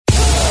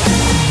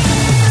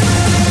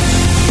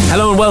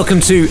Hello and welcome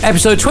to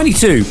episode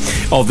 22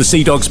 of the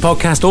Seadogs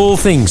podcast, all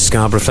things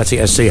Scarborough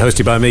Athletic SC,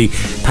 hosted by me,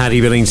 Paddy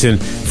Billington,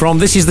 from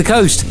This Is The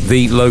Coast,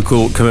 the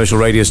local commercial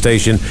radio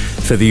station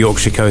for the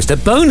Yorkshire coast. A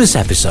bonus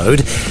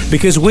episode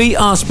because we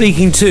are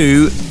speaking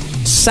to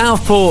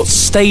Southport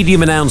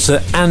Stadium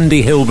announcer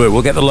Andy Hilbert.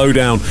 We'll get the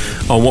lowdown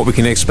on what we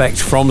can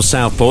expect from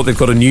Southport. They've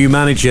got a new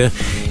manager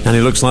and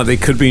it looks like they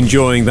could be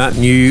enjoying that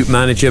new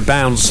manager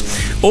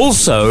bounce.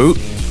 Also,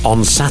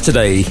 on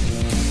Saturday,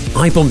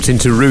 I bumped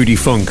into Rudy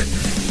Funk,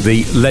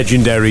 the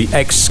legendary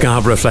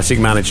ex-Scarborough Athletic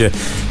manager.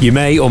 You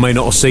may or may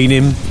not have seen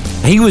him.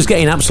 He was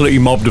getting absolutely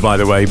mobbed, by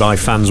the way, by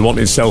fans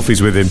wanting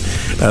selfies with him.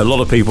 A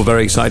lot of people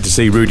very excited to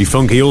see Rudy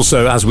Funk. He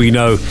also, as we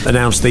know,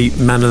 announced the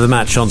man of the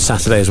match on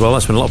Saturday as well.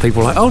 That's when a lot of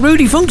people were like, oh,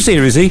 Rudy Funk's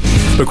here, is he?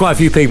 But quite a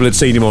few people had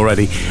seen him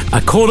already. I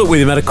caught up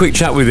with him, had a quick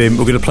chat with him.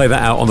 We're going to play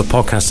that out on the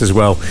podcast as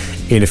well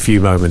in a few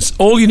moments.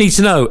 All you need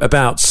to know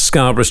about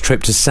Scarborough's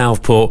trip to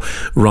Southport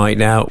right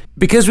now,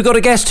 because we've got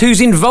a guest who's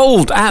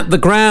involved at the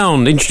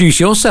ground. Introduce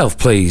yourself,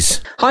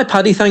 please. Hi,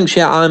 Paddy. Thanks.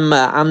 Yeah, I'm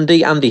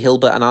Andy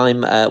Hilbert, and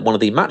I'm one of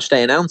the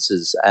matchday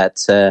announcers at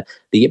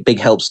the Big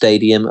Help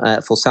Stadium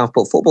for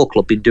Southport Football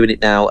Club. Been doing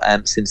it now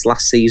since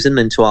last season,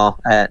 into our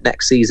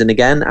next season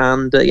again.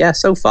 And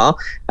so far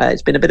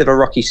it's been a bit of a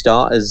rocky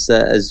start,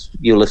 as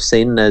you'll have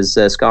seen, as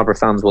Scarborough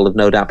fans will have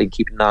no doubt been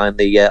keeping an eye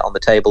on the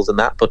tables and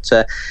that. But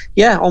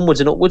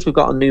onwards and upwards. We've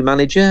got a new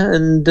manager,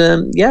 and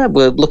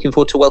we're looking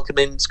forward to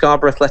welcoming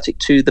Scarborough Athletic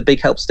to the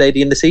Big Help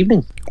Stadium this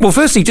evening. Well,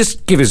 firstly,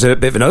 just give us a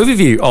bit of an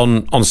overview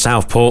on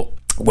Southport.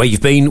 Where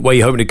you've been, where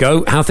you're hoping to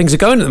go, how things are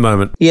going at the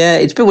moment. Yeah,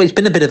 it's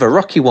been a bit of a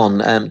rocky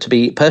one, to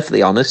be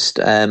perfectly honest,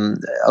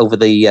 over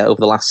the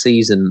last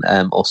season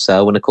or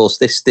so. And of course,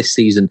 this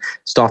season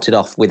started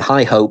off with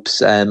high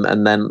hopes,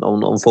 and then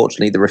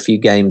unfortunately there were a few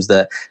games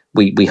that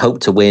we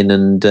hoped to win,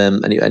 and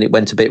it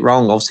went a bit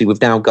wrong. Obviously,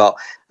 we've now got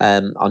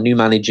our new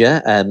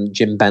manager,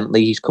 Jim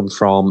Bentley. He's come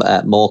from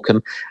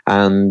Morecambe,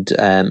 and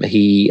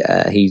he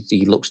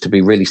looks to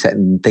be really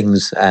setting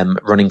things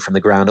running from the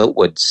ground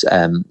upwards.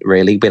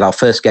 Really, with our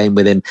first game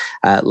with him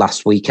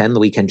last weekend, the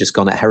weekend just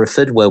gone at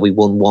Hereford, where we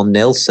won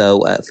 1-0.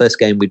 So first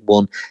game we'd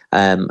won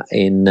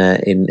in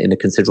a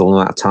considerable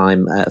amount of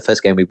time.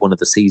 First game we'd won of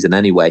the season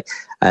anyway,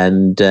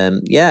 and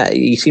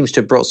he seems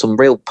to have brought some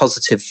real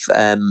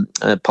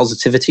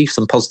positivity,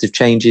 some positive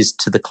changes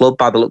to the club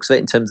by the looks of it,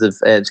 in terms of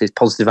his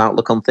positive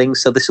outlook on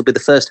things. So this will be the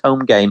first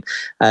home game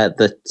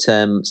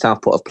that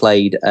Southport have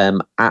played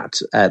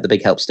at the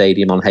Big Help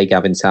Stadium on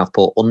Haygav in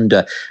Southport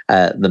under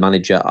the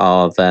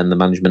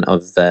management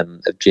of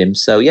Jim.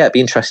 So it'd be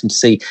interesting to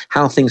see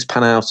how things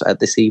pan out at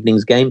this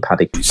evening's game,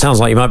 Paddy. Sounds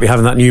like you might be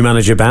having that new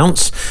manager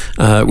bounce,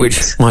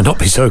 which might not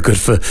be so good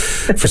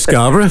for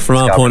Scarborough from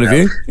our point of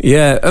view.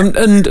 Yeah,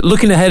 and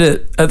looking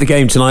ahead at the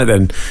game tonight,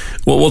 then,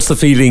 what's the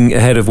feeling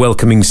ahead of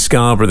welcoming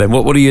Scarborough? Then,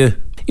 what are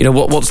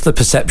what's the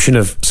perception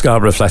of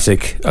Scarborough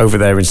Athletic over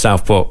there in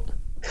Southport?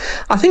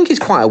 I think it's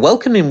quite a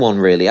welcoming one,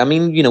 really. I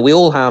mean, we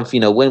all have,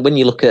 when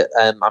you look at,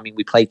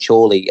 we played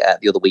Chorley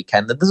the other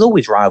weekend, and there's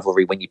always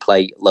rivalry when you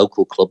play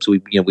local clubs. We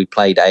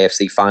played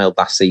AFC Fylde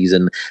last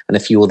season and a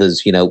few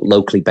others,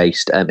 locally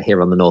based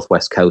here on the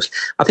northwest coast.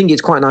 I think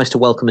it's quite nice to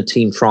welcome a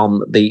team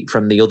from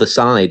the other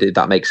side, if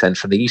that makes sense,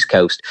 from the east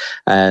coast,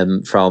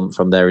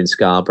 from there in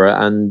Scarborough.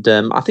 And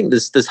I think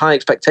there's high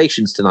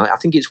expectations tonight. I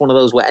think it's one of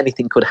those where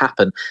anything could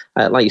happen.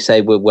 Like you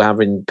say, we're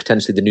having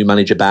potentially the new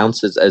manager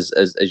bounce,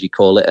 as you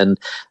call it, and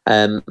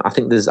I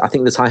think there's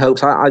high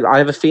hopes. I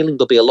have a feeling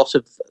there'll be a lot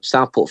of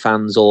Southport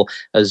fans, or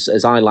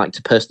as I like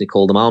to personally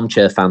call them,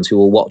 armchair fans, who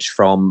will watch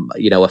from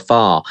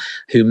afar,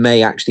 who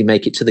may actually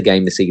make it to the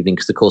game this evening,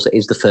 because of course it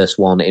is the first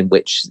one in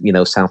which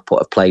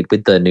Southport have played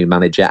with their new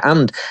manager,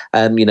 and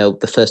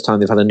the first time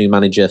they've had a new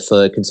manager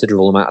for a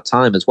considerable amount of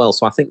time as well.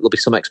 So I think there'll be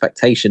some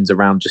expectations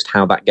around just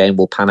how that game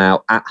will pan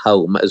out at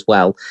home as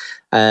well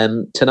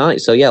tonight.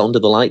 So under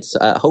the lights,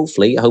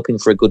 hopefully hoping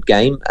for a good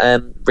game,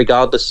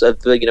 regardless of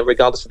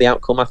the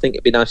outcome. I think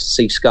it'd be nice to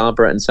see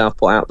Scarborough and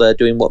Southport out there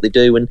doing what they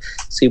do and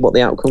see what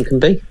the outcome can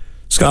be.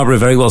 Scarborough, a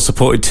very well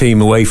supported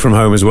team away from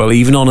home as well,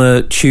 even on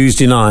a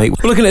Tuesday night.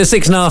 We're looking at a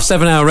 6.5,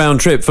 7 hour round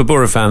trip for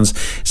Borough fans.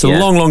 It's a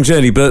long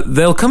journey, but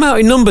they'll come out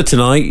in number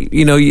tonight.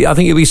 I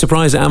think you'll be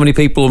surprised at how many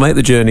people will make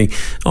the journey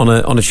on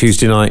a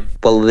Tuesday night.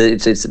 Well,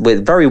 it's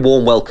with very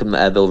warm welcome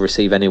they'll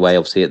receive anyway,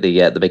 obviously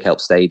at the Big Help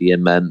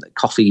Stadium.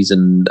 Coffees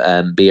and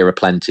beer are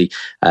plenty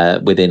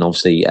within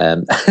obviously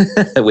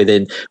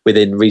within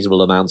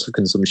reasonable amounts of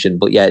consumption.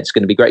 But it's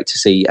going to be great to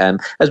see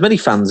as many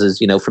fans as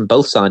from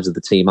both sides of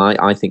the team.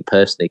 I think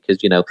personally, because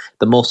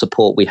the more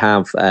support we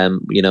have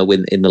in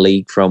the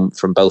league from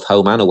both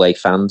home and away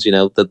fans,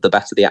 the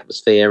better the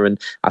atmosphere, and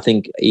I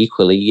think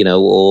equally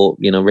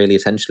really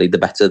essentially the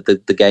better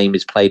the game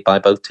is played by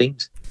both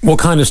teams. What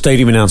kind of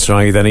stadium announcer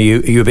are you then? Are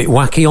you a bit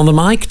wacky on the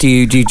mic? Do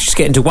you just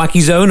get into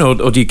wacky zone,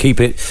 or do you keep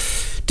it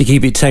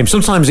tame?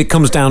 Sometimes it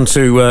comes down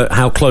to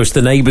how close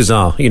the neighbours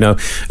are,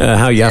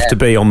 how you have to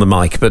be on the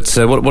mic. But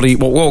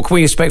what can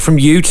we expect from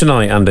you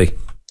tonight, Andy?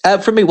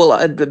 For me,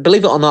 well,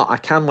 believe it or not, I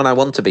can when I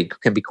want to be,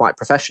 can be quite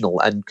professional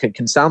and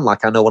can sound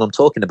like I know what I'm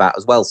talking about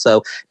as well.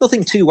 So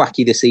nothing too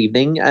wacky this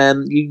evening.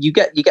 You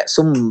get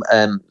some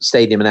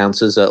stadium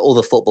announcers,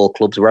 other football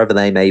clubs, wherever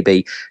they may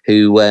be,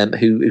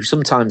 who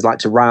sometimes like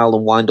to rile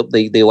and wind up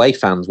the away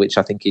fans, which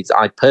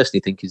I personally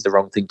think is the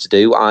wrong thing to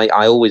do.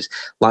 I always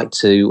like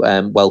to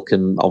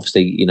welcome,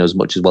 obviously, as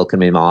much as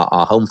welcoming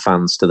our home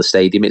fans to the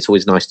stadium. It's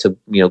always nice to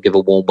give a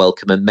warm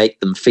welcome and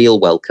make them feel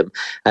welcome.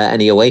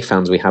 Any away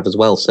fans we have as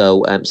well.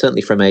 So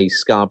certainly from a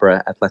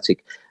Scarborough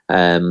Athletic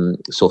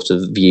sort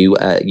of view,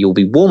 you'll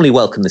be warmly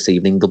welcome this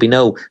evening. There'll be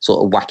no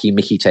sort of wacky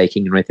Mickey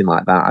taking or anything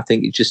like that. I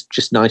think it's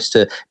just nice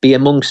to be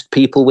amongst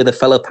people with a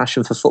fellow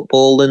passion for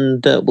football,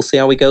 and we'll see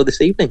how we go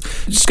this evening.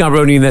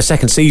 Scarborough only in their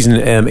second season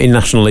in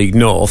National League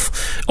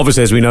North.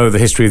 Obviously, as we know, the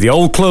history of the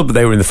old club,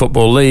 they were in the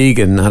Football League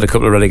and had a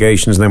couple of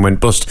relegations and then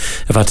went bust.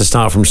 Have had to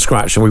start from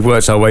scratch, and we've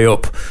worked our way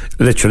up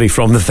literally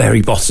from the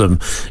very bottom,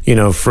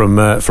 from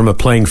a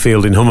playing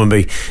field in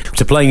Hummonby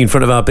to playing in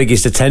front of our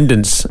biggest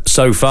attendance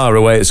so far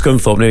away at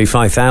Scunthorpe, nearly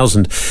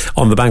 5,000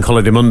 on the Bank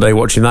Holiday Monday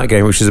watching that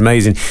game, which is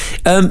amazing.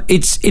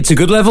 It's a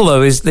good level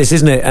though,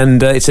 isn't it?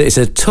 And it's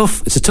a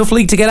tough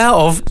league to get out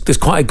of. There's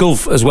quite a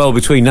gulf as well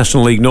between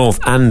National League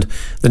North and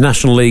the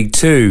National League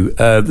 2.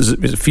 There's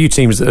a few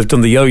teams that have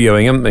done the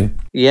yo-yoing, haven't they?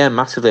 Yeah,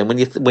 massively. And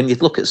when you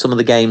look at some of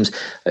the games,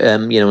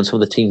 and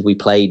some of the teams we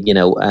played,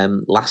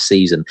 last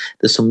season,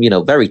 there's some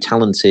very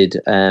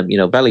talented,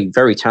 very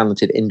very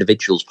talented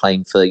individuals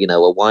playing for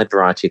a wide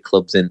variety of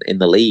clubs in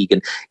the league,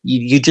 and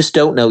you just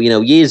don't know.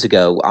 Years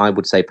ago, I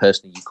would say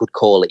personally, you could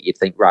call it. You'd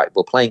think, right,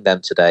 we're playing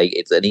them today,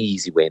 it's an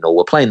easy win, or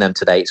we're playing them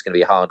today, it's going to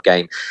be a hard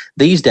game.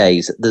 These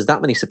days, there's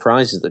that many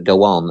surprises that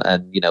go on,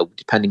 and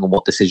depending on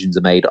what decisions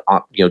are made,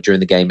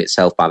 during the game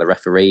itself by the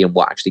referee and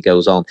what actually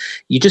goes on,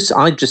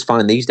 I just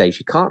find these days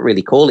you can't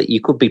really call it. You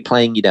could be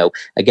playing,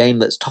 a game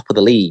that's top of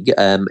the league,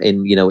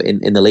 in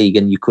the league,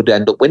 and you could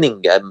end up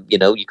winning.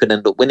 You could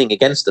end up winning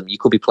against them. You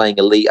could be playing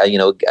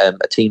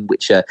a team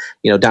which are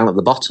down at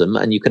the bottom,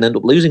 and you can end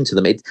up losing to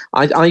them.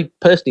 I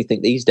personally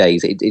think these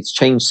days it's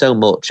changed so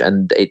much,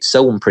 and it's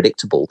so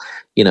unpredictable.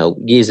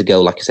 Years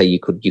ago, like I say, you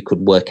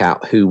could work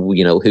out who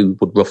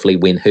would roughly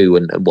win who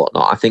and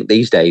whatnot. I think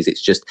these days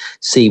it's just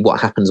see what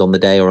happens on the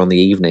day or on the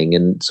evening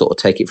and sort of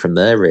take it from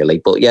there, really.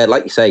 But yeah,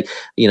 like you say,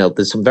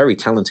 there's some very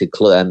talented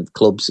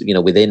clubs,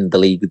 within the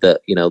league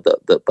that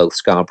both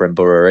Scarborough and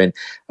Borough are in.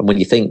 And when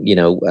you think,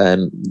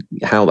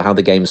 how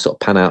the games sort of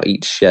pan out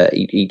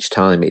each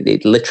time,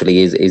 it literally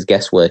is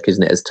guesswork,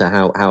 isn't it, as to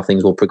how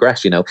things will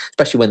progress.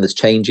 Especially when there's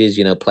changes,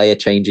 player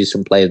changes,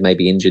 some players may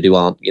be injured who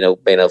aren't,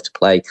 being able to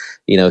play,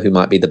 who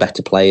might be the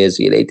better players.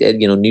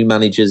 New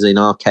managers in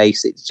our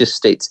case.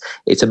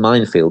 It's a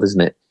minefield,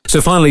 isn't it? So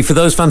finally, for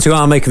those fans who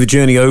are making the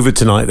journey over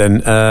tonight,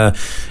 then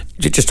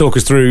just talk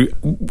us through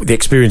the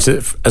experience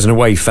as an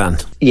away fan.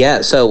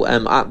 Yeah, so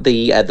at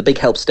the Big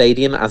Help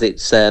Stadium, as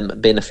it's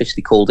been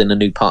officially called in a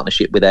new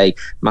partnership with a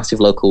massive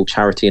local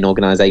charity and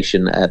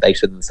organisation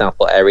based within the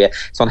Southport area.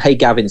 It's on Hey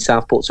Gav in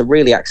Southport, so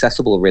really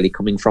accessible, really,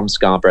 coming from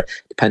Scarborough,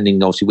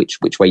 depending obviously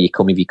which way you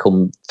come. If you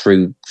come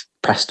through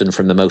Preston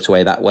from the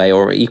motorway that way,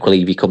 or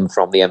equally if you come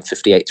from the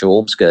M58 through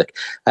Ormskirk,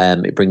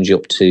 it brings you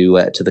up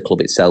to the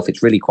club itself.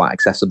 It's really quite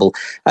accessible.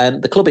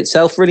 The club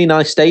itself, really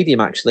nice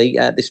stadium actually.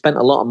 They spent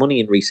a lot of money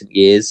in recent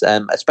years,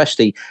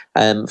 especially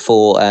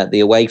for the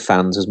away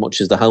fans as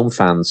much as the home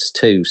fans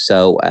too.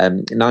 So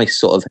nice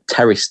sort of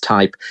terrace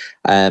type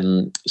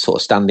sort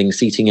of standing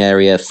seating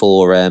area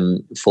for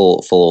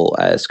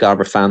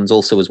Scarborough fans.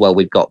 Also as well,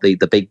 we've got the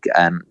big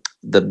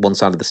the one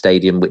side of the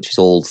stadium which is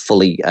all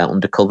fully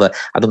undercover.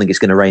 I don't think it's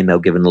going to rain though,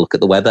 given a look at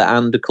the weather.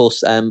 And of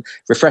course,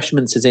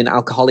 refreshments as in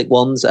alcoholic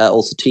ones,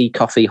 also tea,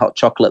 coffee, hot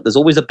chocolate. There's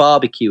always a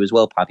barbecue as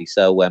well, Paddy.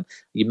 So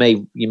you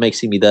may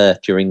see me there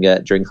during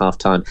half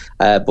time.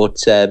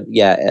 Lots to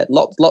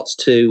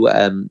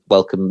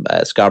welcome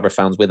Scarborough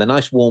fans with. A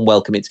nice warm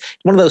welcome. It's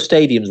one of those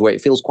stadiums where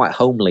it feels quite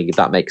homely, if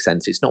that makes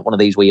sense. It's not one of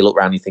these where you look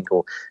around and you think,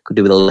 oh, could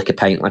do with a lick of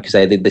paint. Like I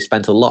say, they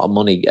spent a lot of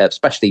money,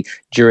 especially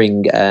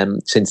during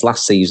since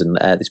last season.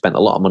 They spent a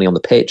lot of money on the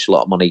pitch, a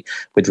lot of money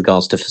with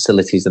regards to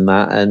facilities and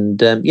that.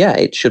 And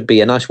it should be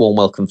a nice warm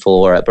welcome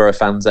for Borough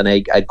fans and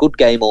a good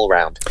game all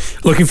round.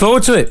 Looking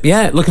forward to it.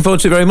 Yeah, looking forward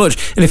to it very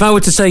much. And if I were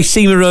to say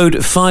Seamer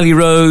Road, Filey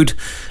Road,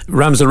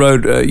 Ramsar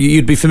Road,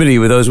 you'd be familiar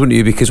with those, wouldn't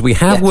you? Because we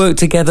have worked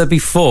together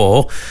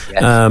before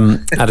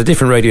at a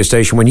different radio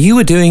station when you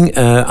were doing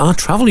our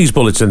travel news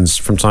bulletins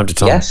from time to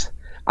time. Yes.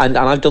 And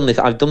I've done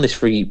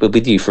this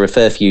with you for a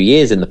fair few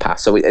years in the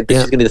past. So this is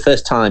going to be the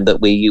first time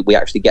that we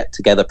actually get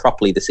together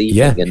properly this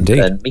evening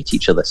and meet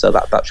each other. So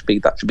that should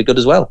be good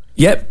as well.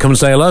 Yep, come and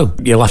say hello.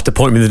 You'll have to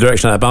point me in the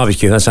direction of that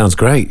barbecue. That sounds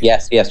great.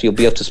 Yes, you'll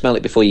be able to smell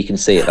it before you can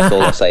see it. That's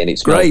all I'm saying. It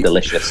smells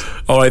delicious.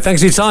 All right,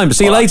 thanks for your time.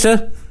 See you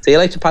later. See you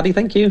later, Paddy.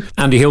 Thank you.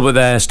 Andy Hilbert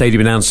there,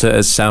 stadium announcer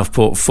at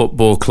Southport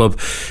Football Club.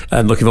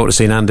 And looking forward to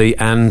seeing Andy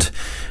and,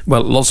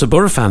 well, lots of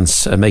Borough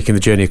fans making the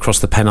journey across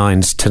the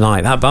Pennines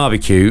tonight. That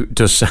barbecue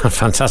does sound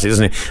fantastic,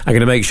 doesn't it? I'm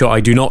going to make sure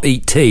I do not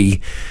eat tea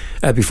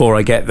before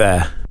I get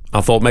there. I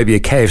thought maybe a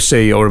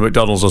KFC or a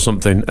McDonald's or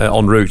something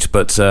en route,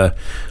 but I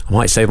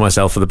might save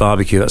myself for the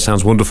barbecue. That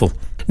sounds wonderful.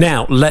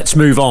 Now, let's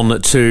move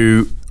on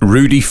to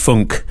Rudy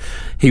Funk.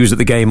 He was at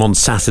the game on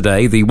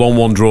Saturday, the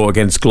 1-1 draw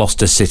against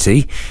Gloucester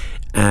City,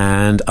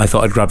 and I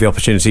thought I'd grab the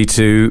opportunity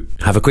to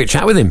have a quick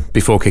chat with him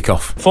before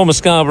kick-off. Former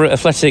Scarborough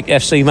Athletic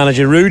FC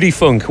manager Rudy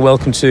Funk,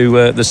 welcome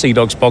to the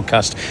Seadogs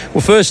podcast.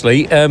 Well,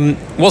 firstly,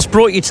 what's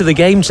brought you to the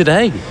game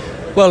today?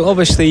 Well,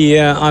 obviously,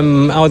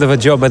 I'm out of a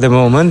job at the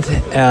moment,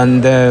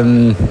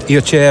 and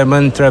your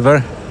chairman,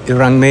 Trevor, he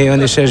rang me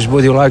and he says,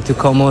 would you like to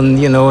come on,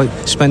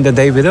 spend the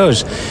day with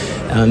us?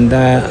 And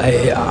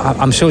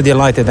I'm so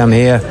delighted I'm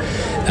here.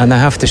 And I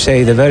have to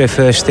say, the very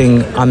first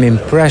thing, I'm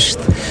impressed.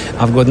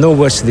 I've got no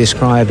words to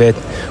describe it.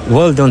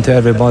 Well done to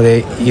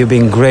everybody. You've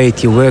been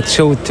great. You worked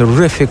so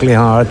terrifically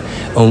hard.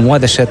 And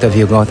what a setup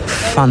you got.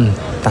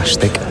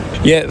 Fantastic.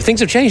 Yeah, things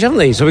have changed, haven't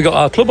they? So we've got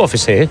our club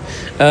office here,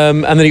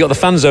 and then you've got the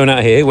fan zone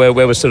out here where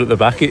we're stood at the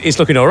back. It's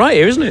looking all right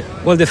here, isn't it?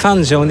 Well, the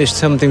fan zone is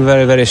something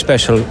very, very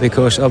special,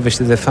 because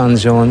obviously the fan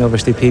zone,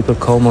 obviously people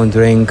come and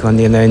drink and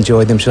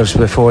enjoy themselves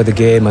before the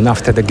game and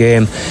after the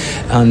game,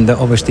 and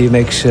obviously it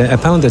makes a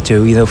pound or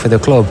two, for the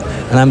club.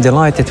 And I'm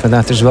delighted for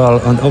that as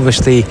well. And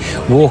obviously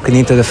walking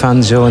into the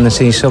fan zone and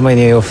seeing so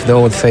many of the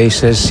old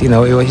faces,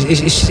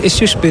 it's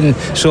just been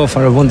so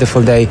far a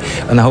wonderful day,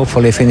 and I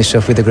hopefully finish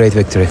off with a great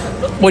victory.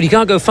 Well, you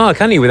can't go far,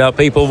 can you, without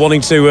people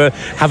wanting to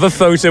have a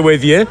photo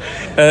with you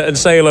and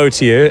say hello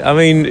to you? I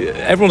mean,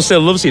 everyone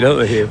still loves you, don't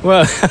they, here?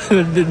 Well,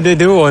 they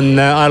do,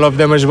 and I love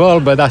them as well,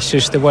 but that's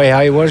just the way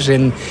I was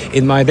in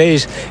my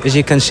days. As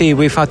you can see,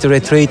 we've had to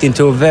retreat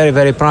into a very,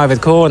 very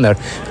private corner,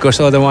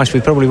 because otherwise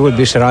we probably would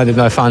be surrounded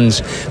by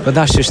fans. But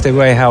that's just the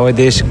way how it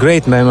is.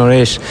 Great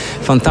memories,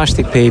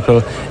 fantastic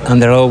people,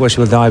 and they always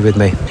will die with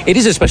me. It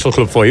is a special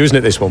club for you, isn't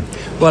it, this one?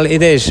 Well,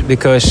 it is,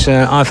 because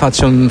I've had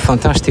some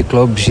fantastic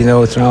clubs,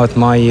 throughout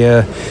my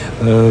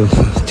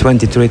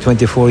 23,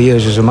 24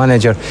 years as a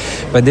manager,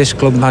 but this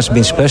club has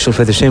been special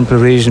for the simple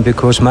reason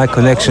because my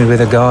connection with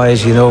the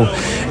guys,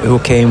 who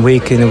came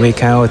week in and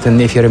week out,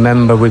 and if you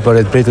remember, we were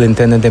at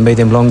Bridlington and they made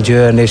them long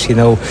journeys,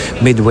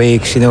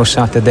 midweeks,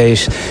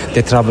 Saturdays,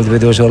 they travelled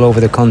with us all over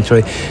the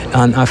country,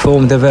 and I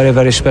formed a very,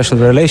 very special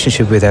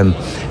relationship with them,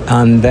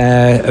 and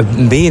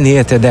being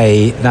here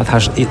today, that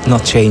has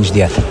not changed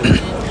yet.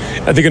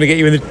 Are they going to get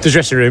you in the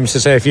dressing rooms to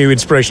say a few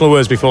inspirational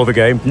words before the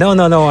game? No.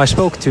 I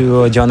spoke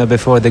to Johnny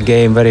before the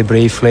game very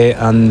briefly,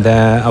 and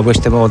I wish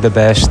them all the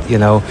best,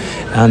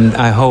 and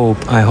I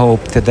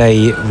hope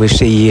today we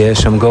see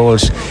some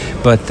goals,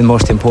 but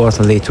most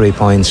importantly 3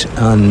 points,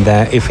 and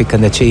if we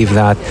can achieve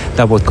that,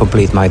 that would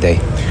complete my day.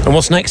 And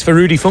what's next for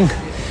Rudy Funk?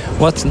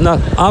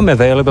 I'm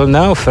available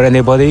now for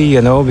anybody,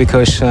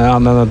 because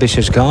I'm an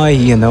ambitious guy,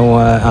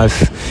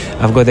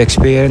 I've got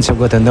experience, I've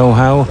got the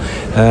know-how.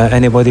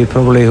 Anybody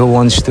probably who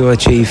wants to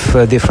achieve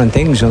different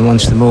things and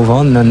wants to move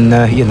on, and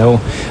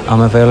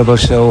I'm available.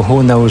 So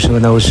who knows?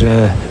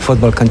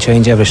 Football can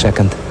change every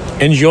second.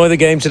 Enjoy the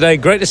game today.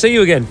 Great to see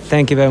you again.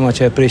 Thank you very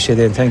much. I appreciate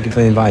it. Thank you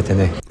for inviting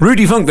me.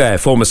 Rudy Funk there,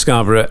 former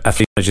Scarborough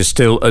Athletic manager,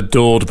 still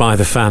adored by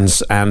the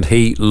fans, and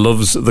he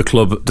loves the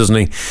club, doesn't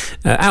he?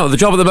 Out of the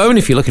job at the moment.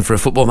 If you're looking for a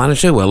football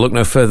manager, well, look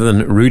no further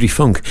than Rudy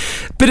Funk.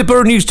 Bit of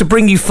Borough news to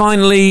bring you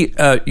finally.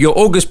 Your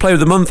August Player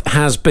of the Month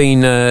has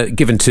been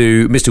given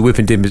to Mr. Whip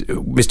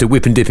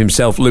and Dip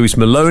himself, Lewis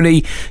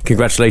Maloney.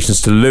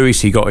 Congratulations to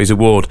Lewis. He got his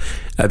award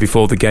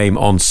before the game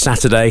on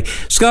Saturday.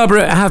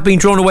 Scarborough have been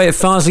drawn away at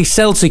Farsley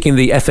Celtic in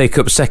the FA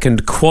Cup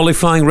second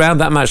qualifying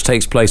round. That match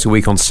takes place a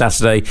week on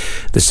Saturday,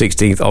 the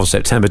 16th of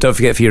September. Don't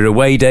forget, for your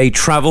away day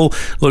travel,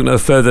 look no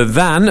further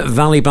than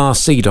Valley Bar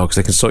Seadogs.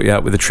 They can sort you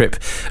out with a trip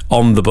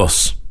on the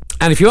bus.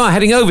 And if you are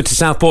heading over to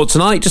Southport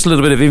tonight, just a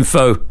little bit of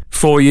info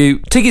for you.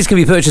 Tickets can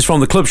be purchased from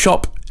the club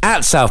shop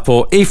at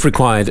Southport if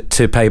required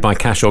to pay by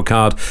cash or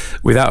card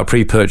without a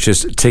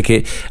pre-purchased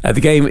ticket.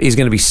 The game is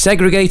going to be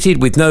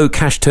segregated with no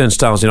cash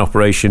turnstiles in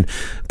operation.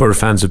 Borough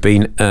fans have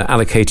been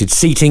allocated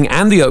seating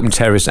and the open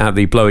terrace at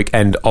the Blowick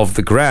end of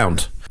the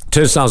ground.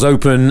 Turnstiles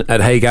open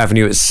at Hague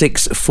Avenue at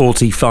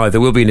 6:45.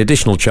 There will be an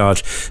additional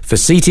charge for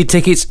seated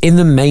tickets in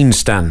the main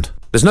stand.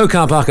 There's no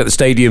car park at the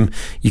stadium.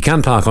 You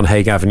can park on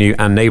Hague Avenue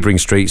and neighbouring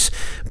streets,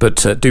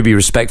 but do be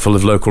respectful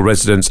of local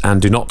residents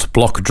and do not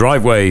block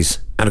driveways.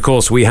 And of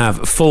course, we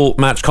have full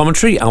match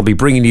commentary. I'll be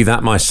bringing you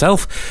that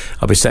myself.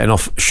 I'll be setting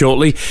off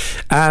shortly.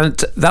 And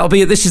that'll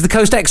be at This Is The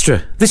Coast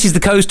Extra.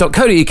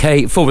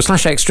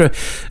 thisisthecoast.co.uk/extra.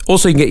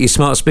 Also, you can get your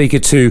smart speaker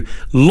to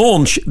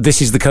launch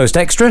This Is The Coast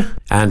Extra.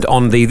 And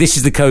on the This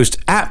Is The Coast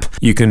app,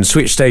 you can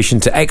switch station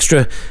to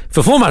Extra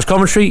for full match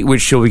commentary,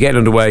 which shall be getting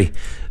underway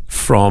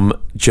from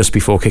just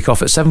before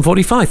kick-off at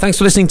 7:45. Thanks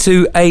for listening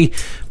to a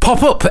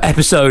pop-up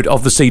episode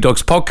of the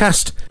Seadogs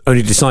podcast.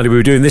 Only decided we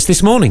were doing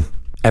this morning.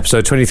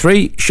 Episode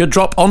 23 should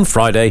drop on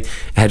Friday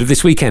ahead of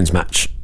this weekend's match.